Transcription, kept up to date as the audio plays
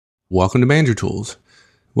Welcome to Manager Tools.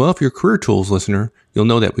 Well, if you're a Career Tools listener, you'll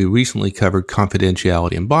know that we recently covered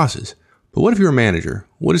confidentiality and bosses. But what if you're a manager?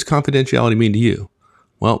 What does confidentiality mean to you?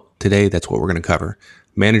 Well, today that's what we're going to cover.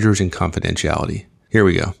 Managers and confidentiality. Here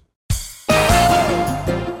we go.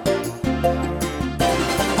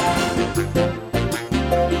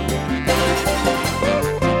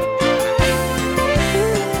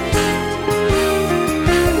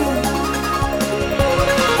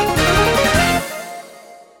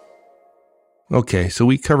 Okay, so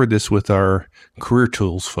we covered this with our Career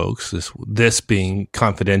Tools folks, this being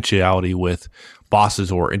confidentiality with bosses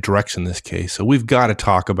or directs in this case. So we've got to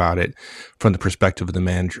talk about it from the perspective of the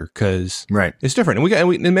manager because it's different.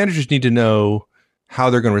 And the managers need to know how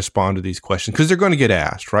they're going to respond to these questions because they're going to get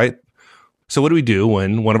asked, right? So what do we do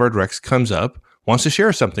when one of our directs comes up, wants to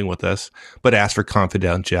share something with us, but asks for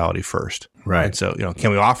confidentiality first? Right. And so,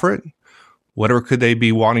 can we offer it? Whatever could they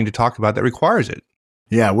be wanting to talk about that requires it?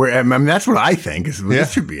 Yeah, that's what I think.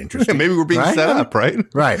 This should be interesting. Maybe we're being set up, right?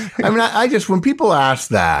 Right. I just, when people ask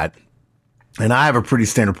that, and I have a pretty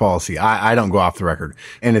standard policy, I don't go off the record.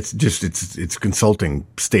 And it's consulting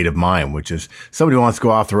state of mind, which is somebody wants to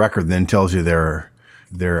go off the record and then tells you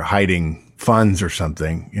they're hiding funds or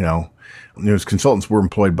something. As consultants, we're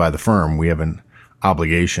employed by the firm. We have an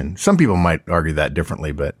obligation. Some people might argue that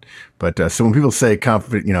differently, but so when people say off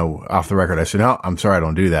the record, I say, no, I'm sorry, I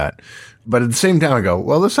don't do that. But at the same time, I go,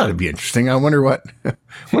 well, this ought to be interesting. I wonder what is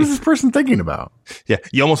this person thinking about? Yeah,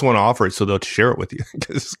 you almost want to offer it so they'll share it with you.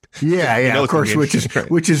 Of course,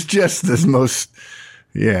 which is just this most,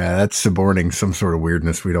 that's suborning some sort of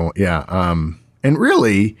weirdness. We don't, and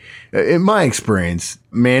really, in my experience,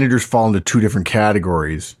 managers fall into two different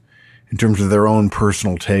categories in terms of their own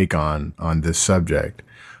personal take on this subject.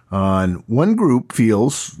 One group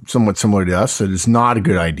feels somewhat similar to us that it's not a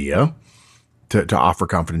good idea to offer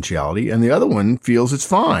confidentiality, and the other one feels it's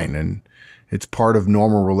fine and it's part of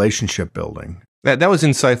normal relationship building. That was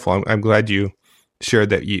insightful. I'm glad you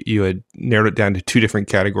shared that you had narrowed it down to two different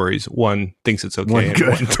categories. One thinks it's okay, and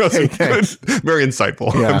one doesn't. Very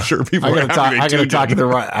insightful. Yeah. I'm sure people I got to talk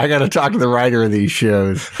to the writer of these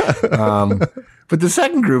shows. But the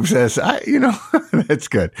second group says, that's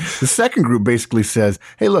good. The second group basically says,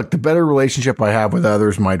 hey, look, the better relationship I have with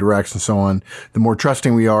others, my directs and so on, the more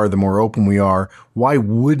trusting we are, the more open we are. Why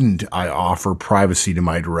wouldn't I offer privacy to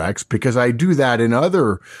my directs? Because I do that in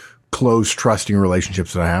other close, trusting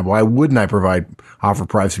relationships that I have. Why wouldn't I offer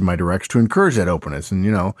privacy to my directs to encourage that openness? And,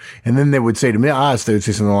 and then they would say to me, they would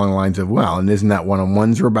say something along the lines of, well, and isn't that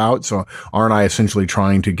one-on-ones are about? So aren't I essentially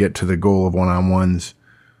trying to get to the goal of one-on-ones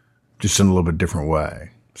just in a little bit different way?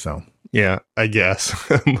 So, yeah, I guess.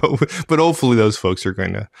 But hopefully those folks are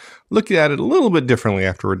going to look at it a little bit differently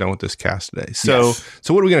after we're done with this cast today. So,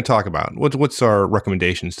 So what are we going to talk about? What's our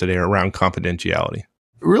recommendations today around confidentiality?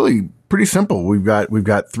 Really pretty simple. We've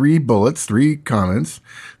got 3 bullets, 3 comments.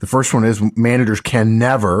 The first one is managers can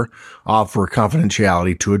never offer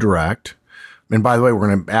confidentiality to a direct. And by the way, we're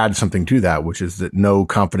going to add something to that, which is that no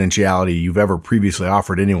confidentiality you've ever previously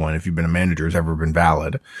offered anyone, if you've been a manager, has ever been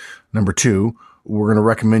valid. Number 2, we're going to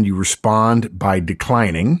recommend you respond by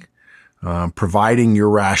declining, providing your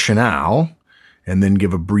rationale, and then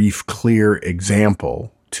give a brief, clear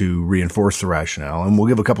example to reinforce the rationale. And we'll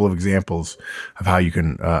give a couple of examples of how you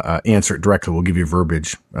can answer it directly. We'll give you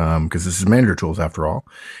verbiage because this is Manager Tools after all.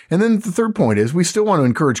 And then the third point is we still want to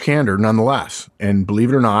encourage candor nonetheless. And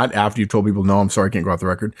believe it or not, after you've told people, no, I'm sorry, I can't go off the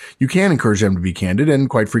record, you can encourage them to be candid. And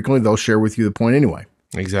quite frequently, they'll share with you the point anyway.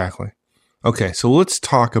 Exactly. Okay, so let's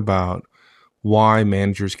talk about why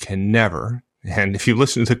managers can never, and if you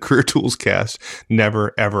listen to the Career Tools cast,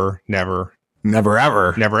 never, ever,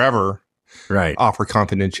 right, offer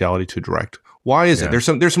confidentiality to direct. Why is it?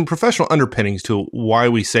 There's some professional underpinnings to why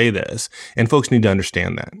we say this, and folks need to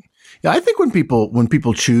understand that. Yeah, I think when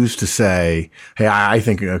people choose to say, hey, I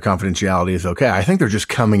think confidentiality is okay, I think they're just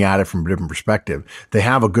coming at it from a different perspective. They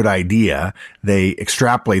have a good idea. They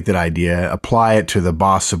extrapolate that idea, apply it to the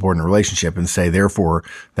boss-subordinate relationship and say, therefore,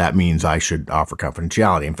 that means I should offer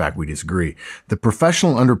confidentiality. In fact, we disagree. The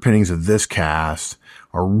professional underpinnings of this cast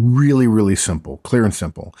are really, really simple, clear and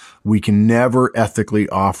simple. We can never ethically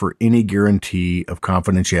offer any guarantee of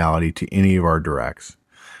confidentiality to any of our directs.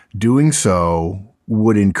 Doing so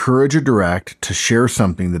would encourage a direct to share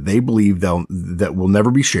something that they believe that will never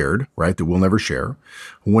be shared, right? That we'll never share,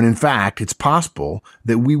 when in fact it's possible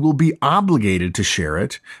that we will be obligated to share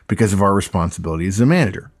it because of our responsibility as a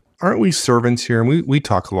manager. Aren't we servants here? And we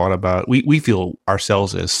talk a lot about, we feel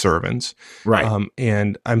ourselves as servants. Right.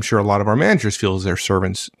 And I'm sure a lot of our managers feel as they're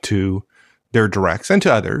servants to their directs and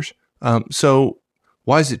to others. So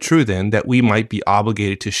why is it true then that we might be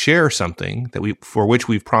obligated to share something for which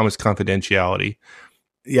we've promised confidentiality?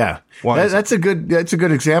 Yeah, that's a good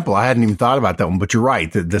example. I hadn't even thought about that one, but you're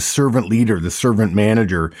right. The servant leader, the servant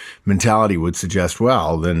manager mentality would suggest,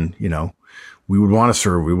 well, then, we would want to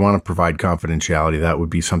serve. We want to provide confidentiality. That would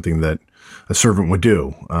be something that a servant would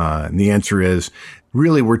do. And the answer is,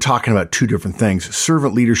 really, we're talking about two different things.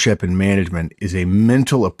 Servant leadership and management is a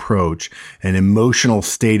mental approach, an emotional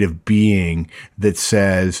state of being that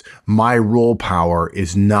says my role power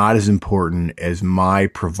is not as important as my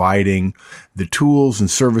providing the tools and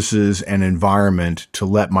services and environment to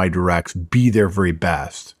let my directs be their very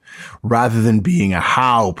best. Rather than being a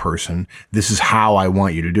how person, this is how I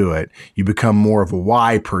want you to do it. You become more of a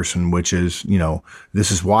why person, which is,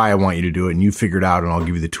 this is why I want you to do it, and you figure it out and I'll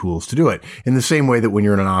give you the tools to do it. In the same way that when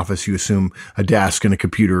you're in an office, you assume a desk and a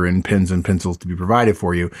computer and pens and pencils to be provided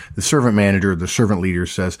for you. The servant manager, the servant leader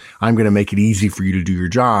says, I'm going to make it easy for you to do your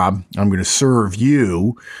job. I'm going to serve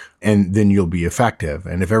you. And then you'll be effective.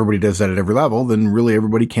 And if everybody does that at every level, then really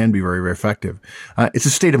everybody can be very, very effective. It's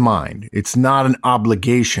a state of mind. It's not an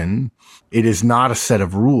obligation. It is not a set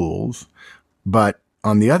of rules. But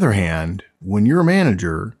on the other hand, when you're a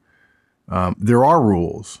manager, there are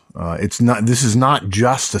rules. This is not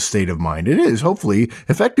just a state of mind. It is hopefully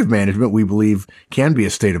effective management, we believe, can be a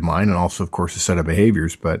state of mind and also, of course, a set of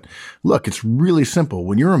behaviors. But look, it's really simple.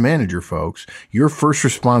 When you're a manager, folks, your first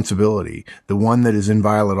responsibility, the one that is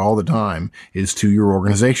inviolate all the time, is to your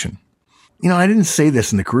organization. I didn't say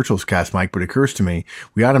this in the Career Tools cast, Mike, but it occurs to me,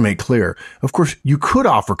 we ought to make clear. Of course, you could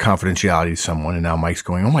offer confidentiality to someone, and now Mike's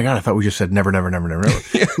going, oh my God, I thought we just said never, never, never, never,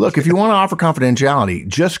 never. Look, if you want to offer confidentiality,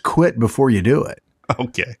 just quit before you do it.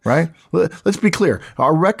 Okay. Right? Let's be clear.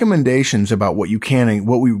 Our recommendations about what you can and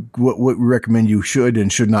what we recommend you should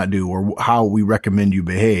and should not do, or how we recommend you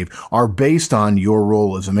behave, are based on your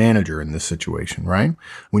role as a manager in this situation, right?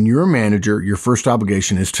 When you're a manager, your first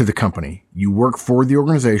obligation is to the company. You work for the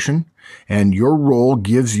organization, and your role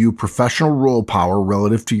gives you professional role power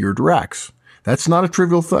relative to your directs. That's not a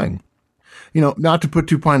trivial thing. Not to put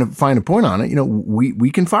too fine a point on it,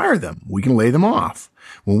 we can fire them. We can lay them off.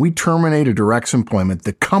 When we terminate a direct's employment,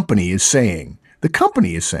 the company is saying,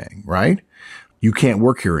 right? You can't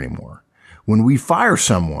work here anymore. When we fire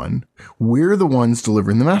someone, we're the ones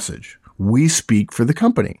delivering the message. We speak for the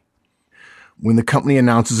company. When the company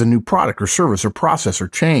announces a new product or service or process or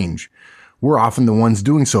change, we're often the ones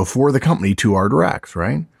doing so for the company to our directs,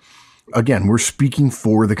 right? Again, we're speaking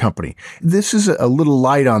for the company. This is a little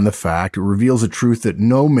light on the fact. It reveals a truth that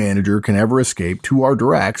no manager can ever escape. To our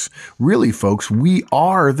directs, really, folks, we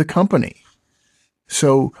are the company.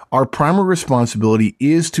 So our primary responsibility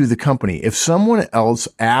is to the company. If someone else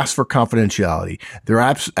asks for confidentiality, they're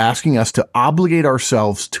asking us to obligate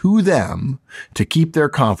ourselves to them to keep their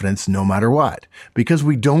confidence no matter what. Because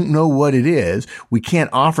we don't know what it is, we can't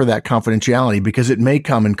offer that confidentiality because it may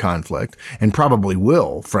come in conflict, and probably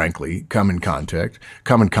will, frankly, come in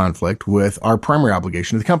conflict with our primary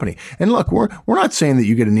obligation to the company. And look, we're not saying that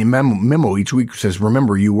you get a memo each week that says,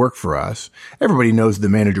 remember, you work for us. Everybody knows the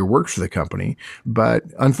manager works for the company. But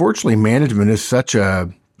unfortunately, management is such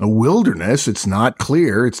a wilderness. It's not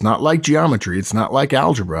clear. It's not like geometry. It's not like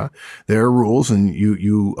algebra. There are rules, and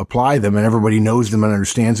you apply them, and everybody knows them and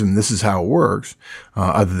understands them. And this is how it works,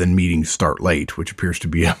 other than meetings start late, which appears to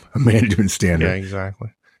be a management standard. Yeah, exactly.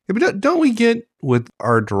 Yeah, but don't we get with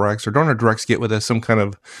our directs, or don't our directs get with us some kind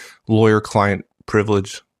of lawyer-client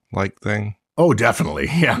privilege-like thing? Oh, definitely.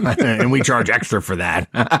 Yeah. And we charge extra for that.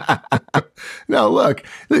 No, look,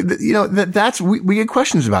 that's, we get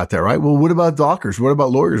questions about that, right? Well, what about doctors? What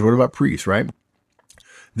about lawyers? What about priests, right?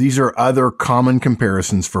 These are other common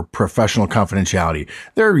comparisons for professional confidentiality.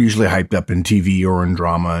 They're usually hyped up in TV or in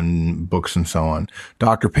drama and books and so on.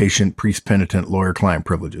 Doctor, patient, priest, penitent, lawyer, client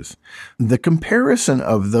privileges. The comparison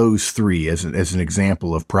of those three as an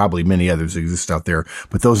example of probably many others that exist out there,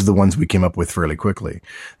 but those are the ones we came up with fairly quickly.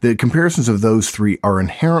 The comparisons of those three are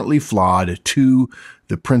inherently flawed to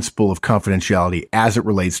the principle of confidentiality as it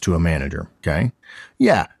relates to a manager. Okay.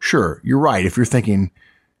 Yeah, sure. You're right. If you're thinking,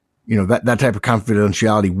 that type of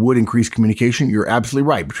confidentiality would increase communication, you're absolutely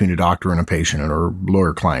right, between a doctor and a patient or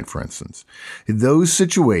lawyer-client, for instance. In those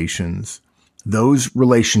situations, those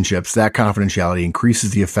relationships, that confidentiality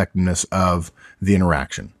increases the effectiveness of the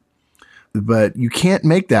interaction. But you can't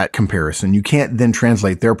make that comparison. You can't then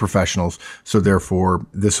translate their professionals, so therefore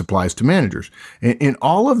this applies to managers. In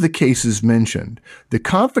all of the cases mentioned, the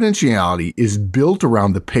confidentiality is built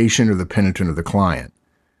around the patient or the penitent or the client.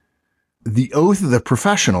 The oath of the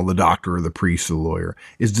professional, the doctor or the priest or the lawyer,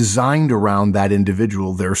 is designed around that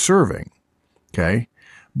individual they're serving. Okay.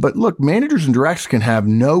 But look, managers and directs can have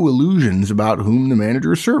no illusions about whom the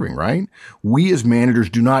manager is serving, right? We as managers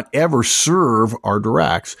do not ever serve our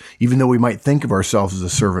directs, even though we might think of ourselves as a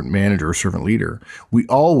servant manager or servant leader. We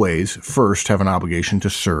always first have an obligation to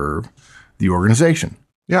serve the organization.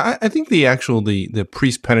 Yeah, I think the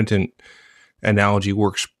priest penitent analogy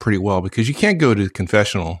works pretty well, because you can't go to the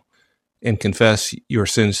confessional and confess your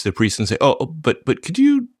sins to the priest and say, "Oh, but could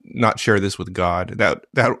you not share this with God?" That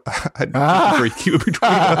I'd keep it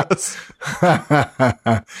between us.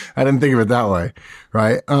 I didn't think of it that way,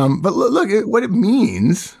 right? But look, what it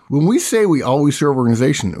means when we say we always serve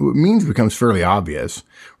organization, it means becomes fairly obvious,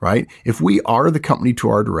 right? If we are the company to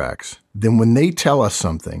our directs, then when they tell us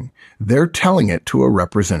something, they're telling it to a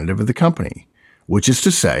representative of the company, which is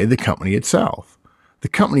to say the company itself. The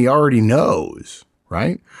company already knows,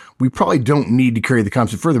 right? We probably don't need to carry the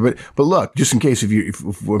concept further, but look, just in case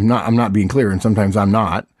if I'm not being clear, and sometimes I'm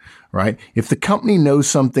not, right? If the company knows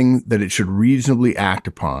something that it should reasonably act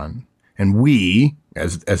upon, and we,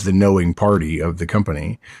 as the knowing party of the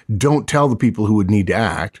company, don't tell the people who would need to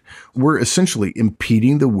act, we're essentially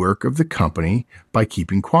impeding the work of the company by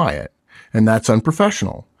keeping quiet. And that's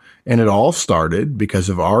unprofessional. And it all started because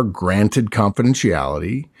of our granted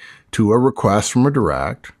confidentiality to a request from a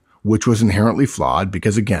direct, which was inherently flawed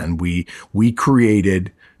because, again, we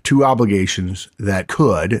created two obligations that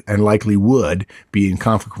could and likely would be in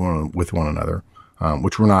conflict with one another,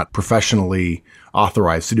 which we're not professionally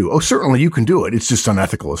authorized to do. Oh, certainly you can do it. It's just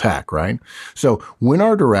unethical as heck, right? So when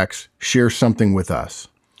our directs share something with us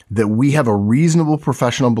that we have a reasonable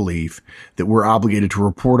professional belief that we're obligated to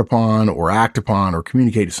report upon or act upon or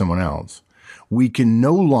communicate to someone else, we can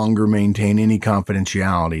no longer maintain any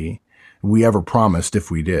confidentiality we ever promised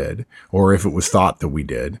if we did, or if it was thought that we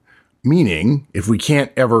did. Meaning, if we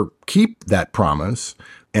can't ever keep that promise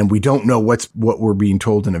and we don't know what we're being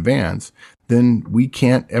told in advance, then we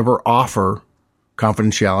can't ever offer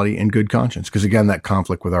confidentiality in good conscience. Because again, that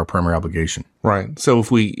conflict with our primary obligation. Right. So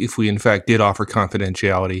if we in fact did offer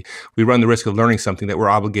confidentiality, we run the risk of learning something that we're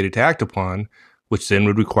obligated to act upon, which then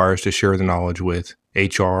would require us to share the knowledge with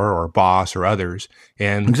HR or boss or others,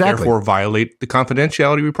 and therefore violate the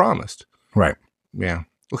confidentiality we promised. Right. Yeah.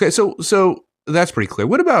 Okay. So that's pretty clear.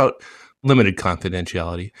 What about limited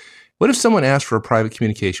confidentiality? What if someone asked for a private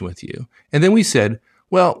communication with you, and then we said,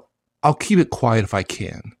 "Well, I'll keep it quiet if I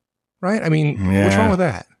can." Right? I mean, what's wrong with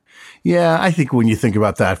that? Yeah, I think when you think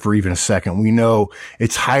about that for even a second, we know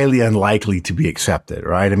it's highly unlikely to be accepted,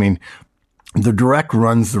 right? I mean, the direct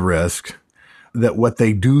runs the risk that what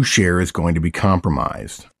they do share is going to be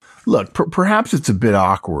compromised. Look, perhaps it's a bit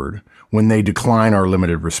awkward when they decline our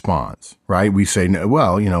limited response, right? We say,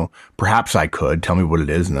 well, perhaps I could. Tell me what it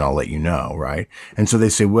is, and then I'll let you know, right? And so they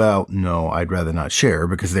say, well, no, I'd rather not share,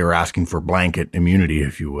 because they were asking for blanket immunity,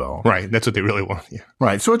 if you will. Right. That's what they really want. Yeah.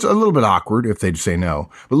 Right. So it's a little bit awkward if they'd say no.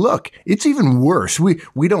 But look, it's even worse.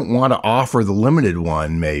 We don't want to offer the limited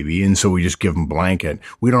one, maybe, and so we just give them blanket.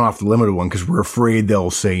 We don't offer the limited one because we're afraid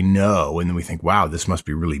they'll say no, and then we think, wow, this must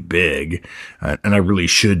be really big, and I really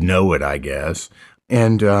should know it, I guess.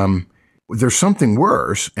 And there's something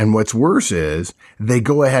worse, and what's worse is they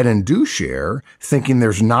go ahead and do share, thinking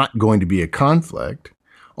there's not going to be a conflict,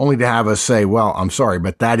 only to have us say, well, I'm sorry,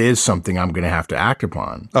 but that is something I'm going to have to act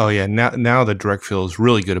upon. Oh, yeah. Now the direct feels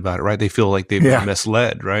really good about it, right? They feel like they've been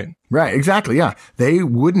misled, right? Right, exactly, yeah. They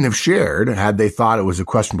wouldn't have shared had they thought it was a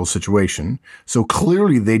questionable situation. So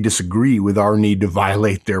clearly they disagree with our need to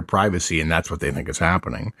violate their privacy, and that's what they think is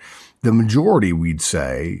happening. The majority, we'd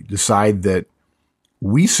say, decide that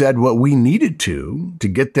we said what we needed to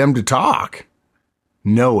get them to talk,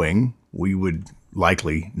 knowing we would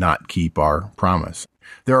likely not keep our promise.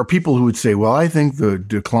 There are people who would say, well, I think the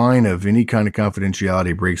decline of any kind of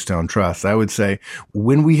confidentiality breaks down trust. I would say,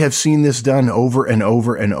 when we have seen this done over and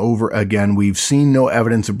over and over again, we've seen no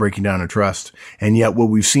evidence of breaking down a trust. And yet what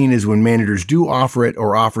we've seen is when managers do offer it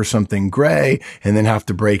or offer something gray and then have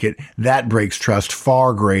to break it, that breaks trust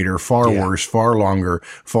far greater, far worse, far longer,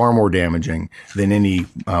 far more damaging than any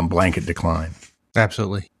blanket decline.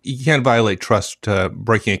 Absolutely. You can't violate trust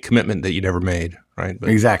breaking a commitment that you never made, right? But,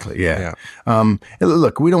 exactly. Yeah.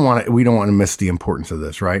 Look, we don't want to miss the importance of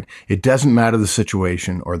this, right? It doesn't matter the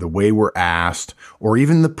situation or the way we're asked or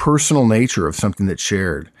even the personal nature of something that's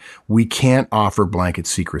shared. We can't offer blanket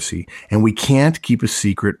secrecy, and we can't keep a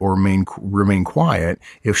secret or remain quiet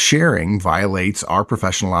if sharing violates our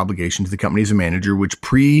professional obligation to the company as a manager, which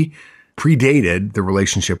predated the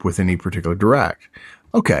relationship with any particular direct.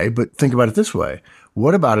 Okay, but think about it this way.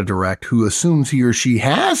 What about a direct who assumes he or she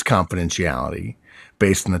has confidentiality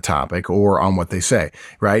based on the topic or on what they say,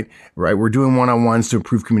 right? Right. We're doing one-on-ones to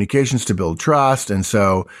improve communications, to build trust. And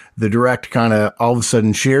so the direct kind of all of a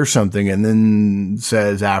sudden shares something and then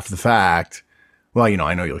says after the fact, well,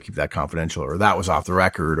 I know you'll keep that confidential, or that was off the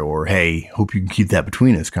record, or, hey, hope you can keep that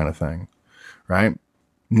between us, kind of thing. Right.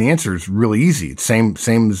 And the answer is really easy. It's same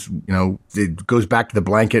as, it goes back to the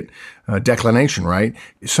blanket declination, right?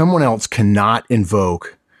 Someone else cannot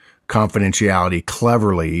invoke confidentiality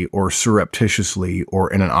cleverly or surreptitiously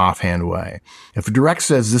or in an offhand way. If a direct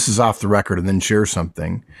says this is off the record and then shares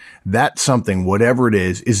something, that something, whatever it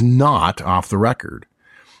is not off the record.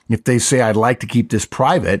 If they say, I'd like to keep this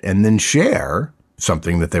private and then share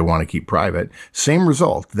something that they want to keep private, same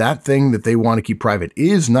result. That thing that they want to keep private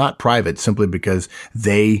is not private simply because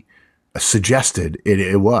they suggested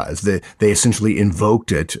it was. They essentially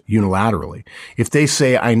invoked it unilaterally. If they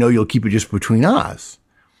say, I know you'll keep it just between us,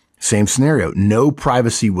 same scenario. No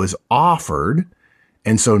privacy was offered,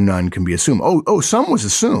 and so none can be assumed. Some was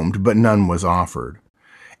assumed, but none was offered.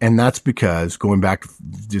 And that's because, going back to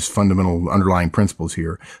just fundamental underlying principles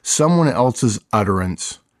here, someone else's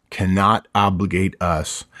utterance cannot obligate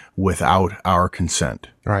us without our consent.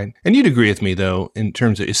 Right. And you'd agree with me, though, in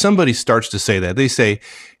terms of if somebody starts to say that, they say,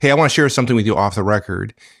 hey, I want to share something with you off the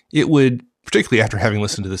record, it would, particularly after having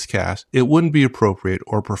listened to this cast, it wouldn't be appropriate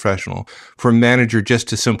or professional for a manager just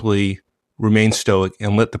to simply remain stoic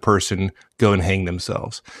and let the person go and hang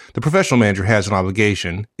themselves. The professional manager has an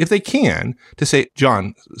obligation, if they can, to say,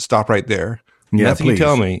 John, stop right there. Yeah, Nothing please. you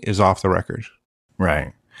tell me is off the record.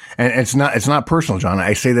 Right. And it's not personal, John.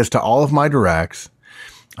 I say this to all of my directs.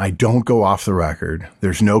 I don't go off the record.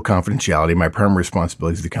 There's no confidentiality. My primary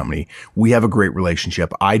responsibility is the company. We have a great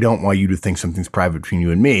relationship. I don't want you to think something's private between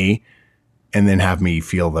you and me and then have me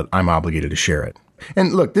feel that I'm obligated to share it.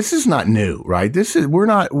 And look, this is not new, right?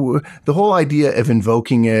 The whole idea of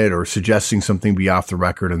invoking it or suggesting something be off the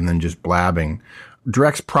record and then just blabbing.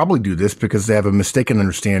 Directs probably do this because they have a mistaken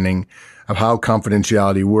understanding of how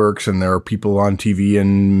confidentiality works. And there are people on TV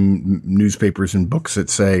and newspapers and books that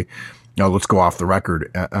say, let's go off the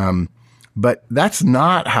record. But that's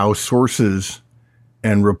not how sources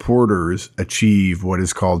and reporters achieve what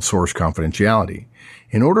is called source confidentiality.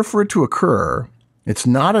 In order for it to occur, it's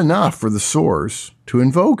not enough for the source to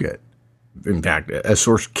invoke it. In fact, a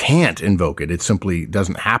source can't invoke it. It simply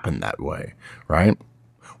doesn't happen that way, right?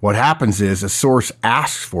 What happens is a source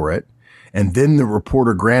asks for it, and then the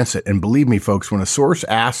reporter grants it. And believe me, folks, when a source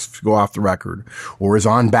asks to go off the record or is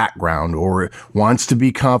on background or wants to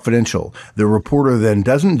be confidential, the reporter then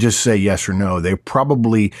doesn't just say yes or no. They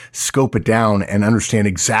probably scope it down and understand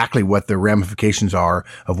exactly what the ramifications are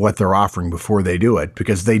of what they're offering before they do it,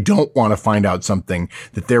 because they don't want to find out something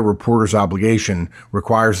that their reporter's obligation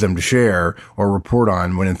requires them to share or report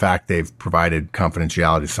on when, in fact, they've provided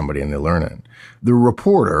confidentiality to somebody and they learn it. The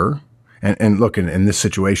reporter... And look, in this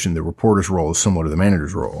situation, the reporter's role is similar to the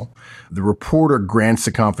manager's role. The reporter grants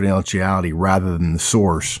the confidentiality rather than the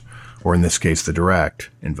source, or in this case, the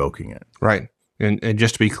direct, invoking it. Right. And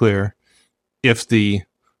just to be clear, if the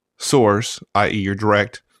source, i.e. your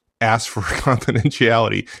direct, asks for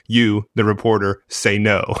confidentiality, you, the reporter, say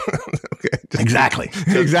no. Okay. Exactly.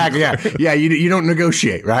 Yeah. Yeah. You don't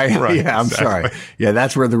negotiate, right? Right. Yeah. I'm sorry. Yeah.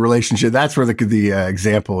 That's where the relationship, that's where the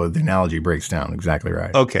example of the analogy breaks down. Exactly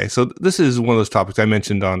right. Okay. So this is one of those topics I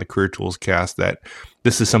mentioned on the Career Tools cast, that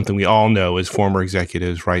this is something we all know as former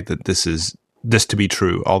executives, right? That this to be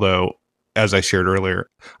true. Although, as I shared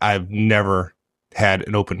earlier, I've never had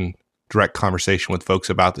an open, direct conversation with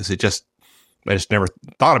folks about this. I just never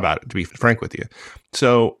thought about it, to be frank with you.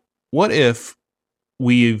 So what if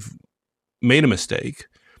we've made a mistake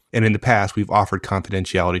and in the past we've offered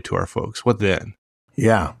confidentiality to our folks? What then?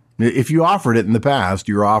 Yeah. If you offered it in the past,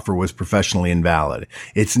 your offer was professionally invalid.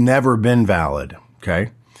 It's never been valid.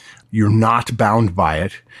 Okay. You're not bound by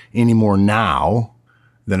it anymore now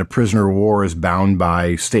than a prisoner of war is bound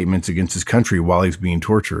by statements against his country while he's being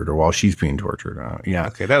tortured or while she's being tortured. Yeah.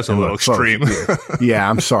 Okay, that was a little extreme. Yeah,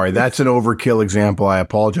 I'm sorry. That's an overkill example. I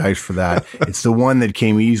apologize for that. It's the one that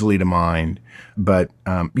came easily to mind. But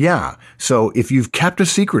yeah, so if you've kept a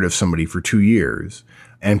secret of somebody for 2 years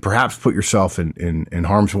and perhaps put yourself in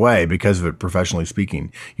harm's way because of it, professionally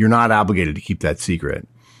speaking, you're not obligated to keep that secret.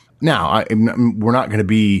 Now, we're not going to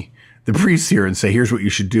be the priest here and say, here's what you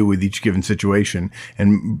should do with each given situation.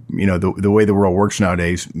 And, the way the world works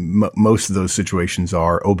nowadays, most of those situations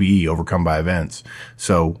are OBE, overcome by events.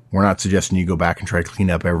 So we're not suggesting you go back and try to clean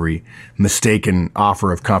up every mistaken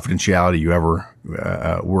offer of confidentiality you ever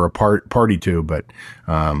were a party to. But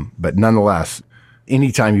nonetheless,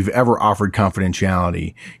 anytime you've ever offered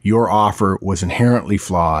confidentiality, your offer was inherently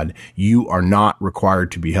flawed. You are not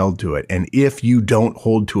required to be held to it. And if you don't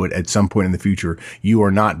hold to it at some point in the future, you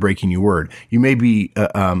are not breaking your word. You may be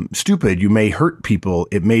stupid. You may hurt people.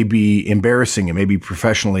 It may be embarrassing. It may be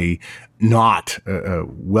professionally not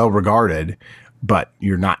well regarded, but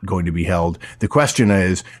you're not going to be held. The question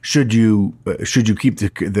is, should you keep the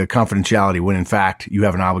confidentiality when in fact you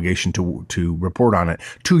have an obligation to report on it?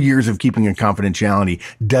 2 years of keeping a confidentiality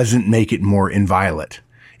doesn't make it more inviolate.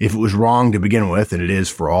 If it was wrong to begin with, and it is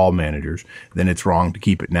for all managers, then it's wrong to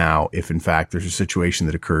keep it now if in fact there's a situation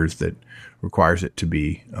that occurs that requires it to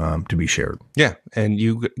be shared. Yeah. And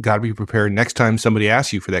you got to be prepared. Next time somebody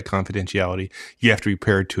asks you for that confidentiality, you have to be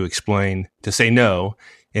prepared to say no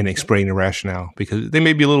and explain the rationale, because they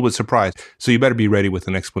may be a little bit surprised. So you better be ready with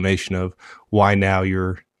an explanation of why now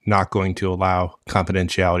you're not going to allow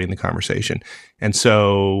confidentiality in the conversation. And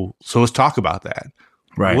so let's talk about that.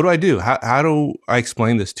 Right. What do I do? How do I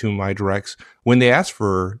explain this to my directs when they ask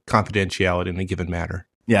for confidentiality in a given matter?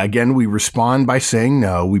 Yeah, again, we respond by saying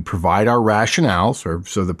no. We provide our rationales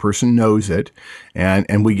so the person knows it,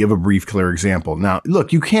 and we give a brief, clear example. Now,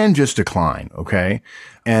 look, you can just decline, okay?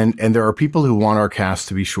 And there are people who want our cast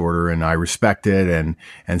to be shorter, and I respect it,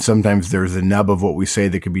 and sometimes there's a nub of what we say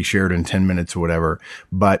that could be shared in 10 minutes or whatever.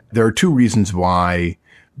 But there are two reasons why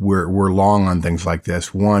we're long on things like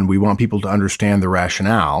this. One, we want people to understand the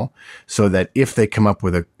rationale so that if they come up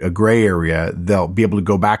with a gray area, they'll be able to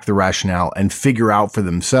go back to the rationale and figure out for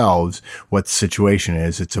themselves what the situation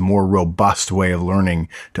is. It's a more robust way of learning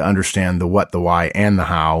to understand the what, the why, and the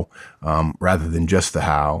how, rather than just the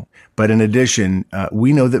how. But in addition,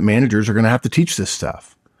 we know that managers are going to have to teach this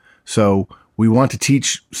stuff. So we want to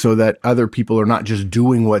teach so that other people are not just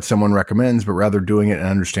doing what someone recommends, but rather doing it and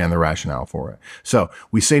understand the rationale for it. So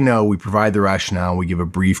we say no, we provide the rationale, we give a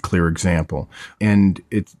brief, clear example. And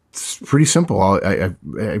it's pretty simple.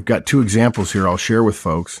 I've got two examples here I'll share with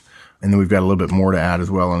folks, and then we've got a little bit more to add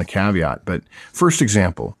as well on a caveat. But first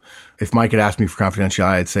example, if Mike had asked me for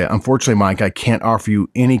confidentiality, I'd say, unfortunately, Mike, I can't offer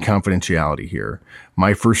you any confidentiality here.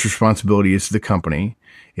 My first responsibility is to the company.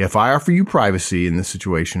 If I offer you privacy in this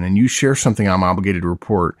situation and you share something I'm obligated to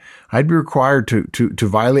report, I'd be required to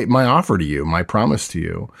violate my offer to you, my promise to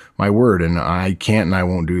you, my word, and I can't and I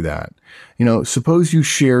won't do that. Suppose you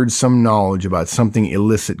shared some knowledge about something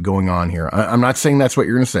illicit going on here. I'm not saying that's what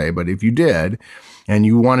you're going to say, but if you did, and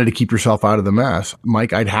you wanted to keep yourself out of the mess,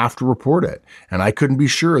 Mike, I'd have to report it. And I couldn't be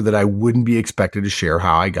sure that I wouldn't be expected to share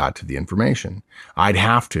how I got to the information. I'd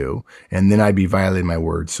have to, and then I'd be violating my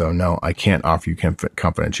word. So no, I can't offer you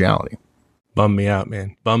confidentiality. Bum me out,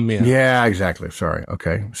 man. Bum me out. Yeah, exactly. Sorry.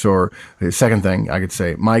 Okay. So the second thing I could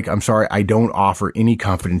say, Mike, I'm sorry, I don't offer any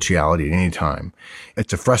confidentiality at any time.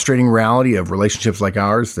 It's a frustrating reality of relationships like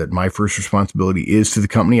ours that my first responsibility is to the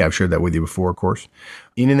company. I've shared that with you before, of course.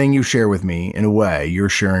 Anything you share with me, in a way, you're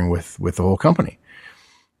sharing with the whole company.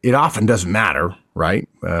 It often doesn't matter, right?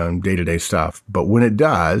 Day-to-day stuff. But when it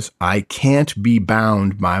does, I can't be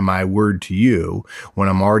bound by my word to you when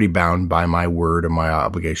I'm already bound by my word and my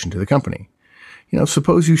obligation to the company.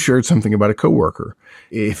 Suppose you shared something about a coworker.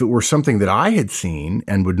 If it were something that I had seen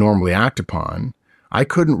and would normally act upon, I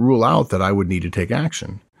couldn't rule out that I would need to take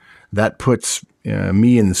action. That puts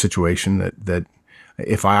me in the situation that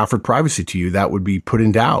if I offered privacy to you, that would be put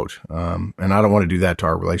in doubt. And I don't want to do that to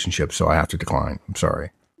our relationship, so I have to decline. I'm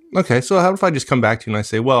sorry. Okay, so how if I just come back to you and I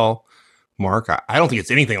say, well, Mark, I don't think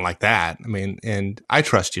it's anything like that. I mean, and I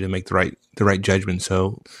trust you to make the right judgment.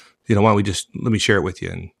 So, why don't we let me share it with you?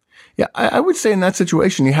 And yeah, I would say in that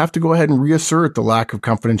situation, you have to go ahead and reassert the lack of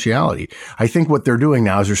confidentiality. I think what they're doing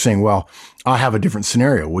now is they're saying, well, I have a different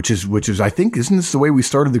scenario, which is, I think, isn't this the way we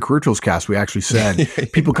started the Career Tools cast? We actually said,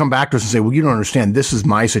 people come back to us and say, well, you don't understand. This is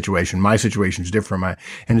my situation. My situation is different.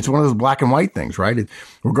 And it's one of those black and white things, right?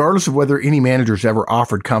 Regardless of whether any manager's ever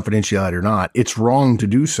offered confidentiality or not, it's wrong to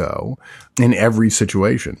do so in every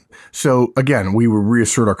situation. So again, we would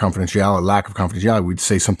reassert our confidentiality, lack of confidentiality. We'd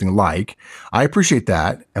say something like, I appreciate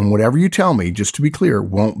that. And whatever you tell me, just to be clear,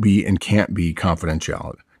 won't be and can't be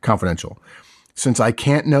confidential. Since I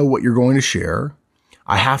can't know what you're going to share,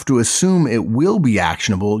 I have to assume it will be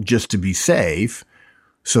actionable just to be safe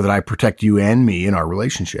so that I protect you and me in our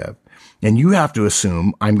relationship. And you have to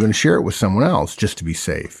assume I'm going to share it with someone else just to be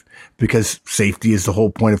safe, because safety is the whole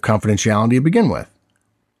point of confidentiality to begin with.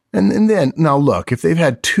 And then, now look, if they've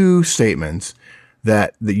had two statements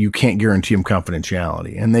that you can't guarantee them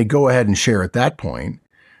confidentiality, and they go ahead and share at that point,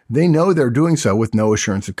 they know they're doing so with no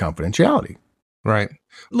assurance of confidentiality. Right.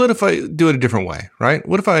 What if I do it a different way, right?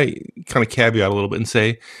 What if I kind of caveat a little bit and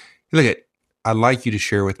say, look, I'd like you to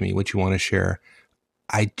share with me what you want to share.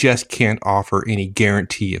 I just can't offer any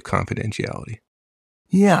guarantee of confidentiality.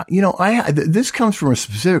 Yeah, this comes from a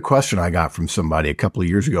specific question I got from somebody a couple of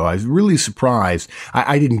years ago. I was really surprised.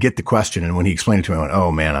 I didn't get the question, and when he explained it to me, I went,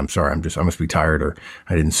 "Oh man, I'm sorry. I must be tired, or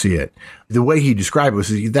I didn't see it." The way he described it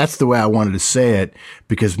was, "That's the way I wanted to say it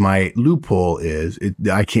because my loophole is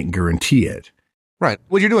I can't guarantee it." Right.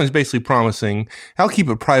 What you're doing is basically promising, I'll keep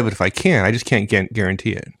it private if I can. I just can't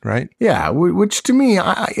guarantee it, right? Yeah, which to me,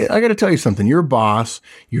 I got to tell you something. You're a boss.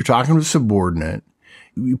 You're talking to a subordinate.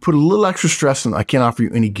 You put a little extra stress on, I can't offer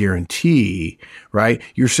you any guarantee, right?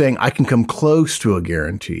 You're saying I can come close to a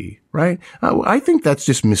guarantee, right? I think that's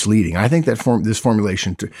just misleading. I think that this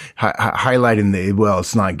formulation to highlighting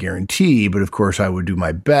it's not guarantee, but of course I would do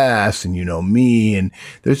my best, and you know me, and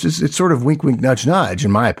there's just, it's sort of wink, wink, nudge, nudge,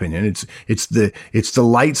 in my opinion. It's the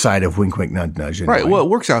light side of wink, wink, nudge, nudge. Anyway. Right. Well, it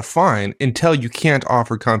works out fine until you can't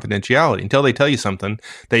offer confidentiality, until they tell you something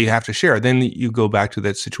that you have to share. Then you go back to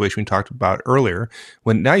that situation we talked about earlier,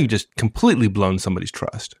 when now you just completely blown somebody's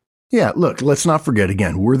trust. Yeah, look, let's not forget,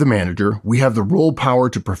 again, we're the manager. We have the role power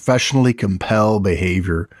to professionally compel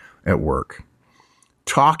behavior at work.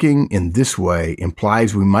 Talking in this way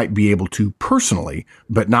implies we might be able to personally,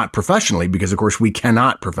 but not professionally, because of course we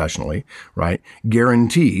cannot professionally, right,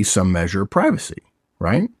 guarantee some measure of privacy,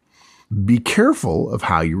 right? Be careful of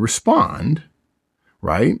how you respond,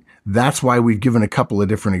 right? That's why we've given a couple of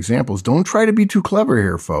different examples. Don't try to be too clever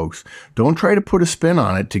here, folks. Don't try to put a spin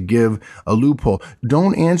on it to give a loophole.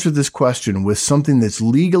 Don't answer this question with something that's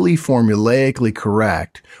legally formulaically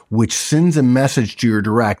correct, which sends a message to your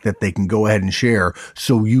direct that they can go ahead and share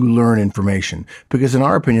so you learn information. Because in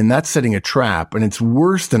our opinion, that's setting a trap, and it's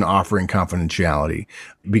worse than offering confidentiality,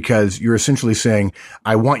 because you're essentially saying,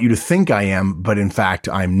 I want you to think I am, but in fact,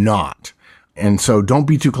 I'm not. And so don't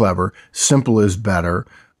be too clever. Simple is better.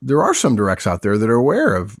 There are some directs out there that are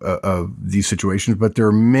aware of these situations, but there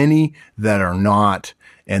are many that are not,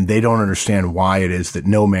 and they don't understand why it is that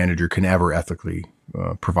no manager can ever ethically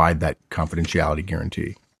provide that confidentiality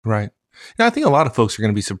guarantee. Right. Now, I think a lot of folks are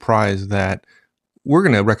going to be surprised that we're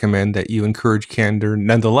going to recommend that you encourage candor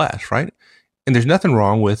nonetheless, right? And there's nothing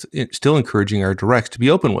wrong with still encouraging our directs to be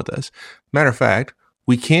open with us. Matter of fact,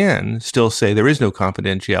 we can still say there is no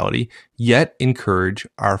confidentiality, yet encourage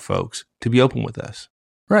our folks to be open with us.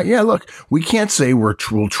 Right. Yeah. Look, we can't say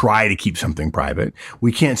we'll try to keep something private.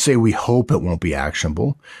 We can't say we hope it won't be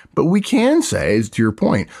actionable, but we can say, as to your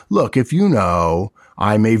point, look, if you know,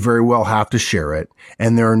 I may very well have to share it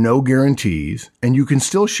and there are no guarantees and you can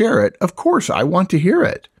still share it. Of course, I want to hear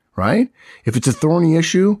it. Right? If it's a thorny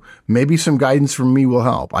issue, maybe some guidance from me will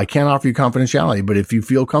help. I can't offer you confidentiality, but if you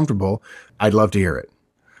feel comfortable, I'd love to hear it.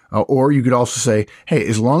 Or you could also say, hey,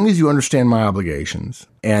 as long as you understand my obligations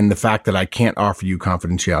and the fact that I can't offer you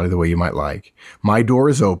confidentiality the way you might like, my door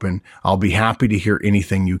is open. I'll be happy to hear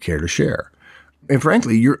anything you care to share. And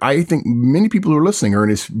frankly, I think many people who are listening are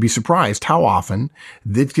going to be surprised how often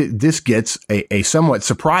this gets a somewhat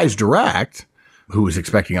surprise direct who was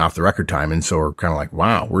expecting off the record time. And so are kind of like,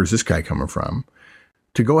 wow, where's this guy coming from?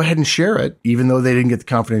 To go ahead and share it, even though they didn't get the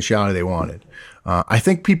confidentiality they wanted. I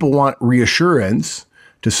think people want reassurance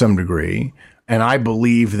to some degree. And I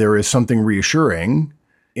believe there is something reassuring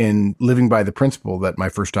in living by the principle that my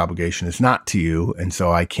first obligation is not to you. And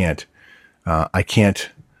so I can't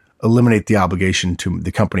eliminate the obligation to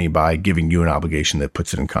the company by giving you an obligation that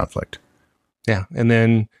puts it in conflict. Yeah. And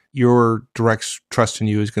then your direct trust in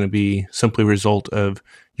you is going to be simply a result of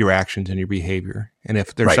your actions and your behavior. And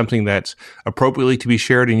if there's something that's appropriately to be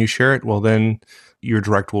shared and you share it, well, then your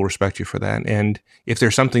direct will respect you for that. And if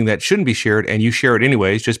there's something that shouldn't be shared and you share it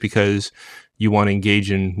anyways, just because you want to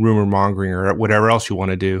engage in rumor mongering or whatever else you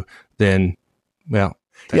want to do, then, well.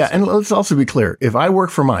 Yeah. And let's also be clear. If I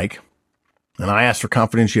work for Mike and I ask for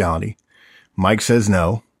confidentiality, Mike says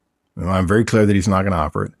no, and I'm very clear that he's not going to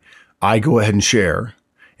offer it. I go ahead and share,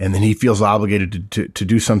 and then he feels obligated to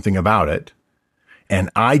do something about it. And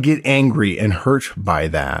I get angry and hurt by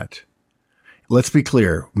that. Let's be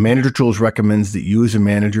clear. Manager Tools recommends that you as a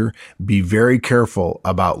manager be very careful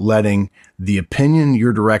about letting the opinion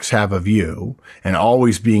your directs have of you and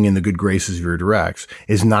always being in the good graces of your directs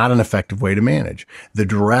is not an effective way to manage. The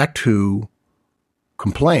direct who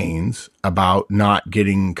complains about not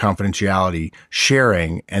getting confidentiality,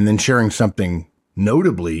 sharing, and then sharing something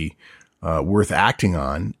notably worth acting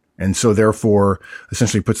on, and so therefore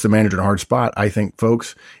essentially puts the manager in a hard spot. I think,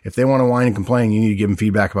 folks, if they want to whine and complain, you need to give them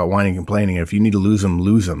feedback about whining and complaining. If you need to lose them,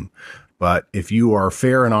 lose them. But if you are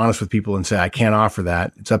fair and honest with people and say, I can't offer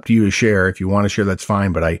that, it's up to you to share. If you want to share, that's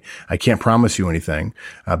fine. But I can't promise you anything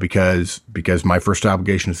because my first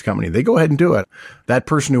obligation is the company. They go ahead and do it. That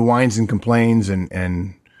person who whines and complains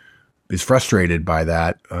and is frustrated by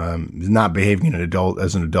that, is not behaving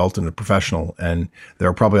as an adult and a professional. And there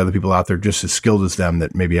are probably other people out there just as skilled as them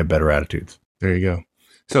that maybe have better attitudes. There you go.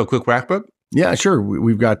 So quick wrap up. Yeah, sure.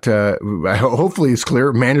 We've got, hopefully it's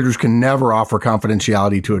clear. Managers can never offer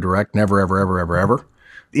confidentiality to a direct. Never, ever, ever, ever, ever.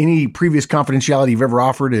 Any previous confidentiality you've ever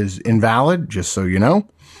offered is invalid, just so you know.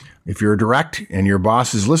 If you're a direct and your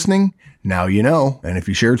boss is listening, now you know. And if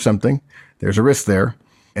you shared something, there's a risk there.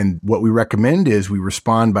 And what we recommend is we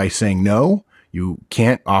respond by saying, no, you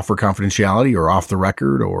can't offer confidentiality or off the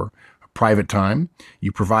record or private time.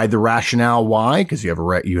 You provide the rationale why, because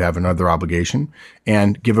you have another obligation,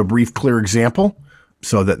 and give a brief, clear example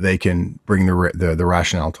so that they can bring the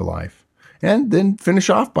rationale to life. And then finish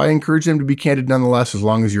off by encouraging them to be candid nonetheless, as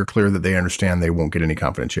long as you're clear that they understand they won't get any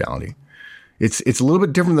confidentiality. It's a little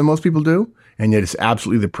bit different than most people do, and yet it's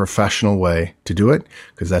absolutely the professional way to do it,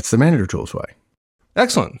 because that's the Manager Tools way.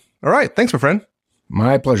 Excellent. All right. Thanks, my friend.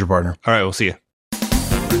 My pleasure, partner. All right. We'll see you.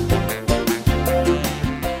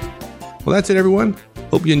 Well, that's it, everyone.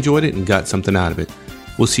 Hope you enjoyed it and got something out of it.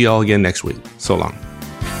 We'll see you all again next week. So long.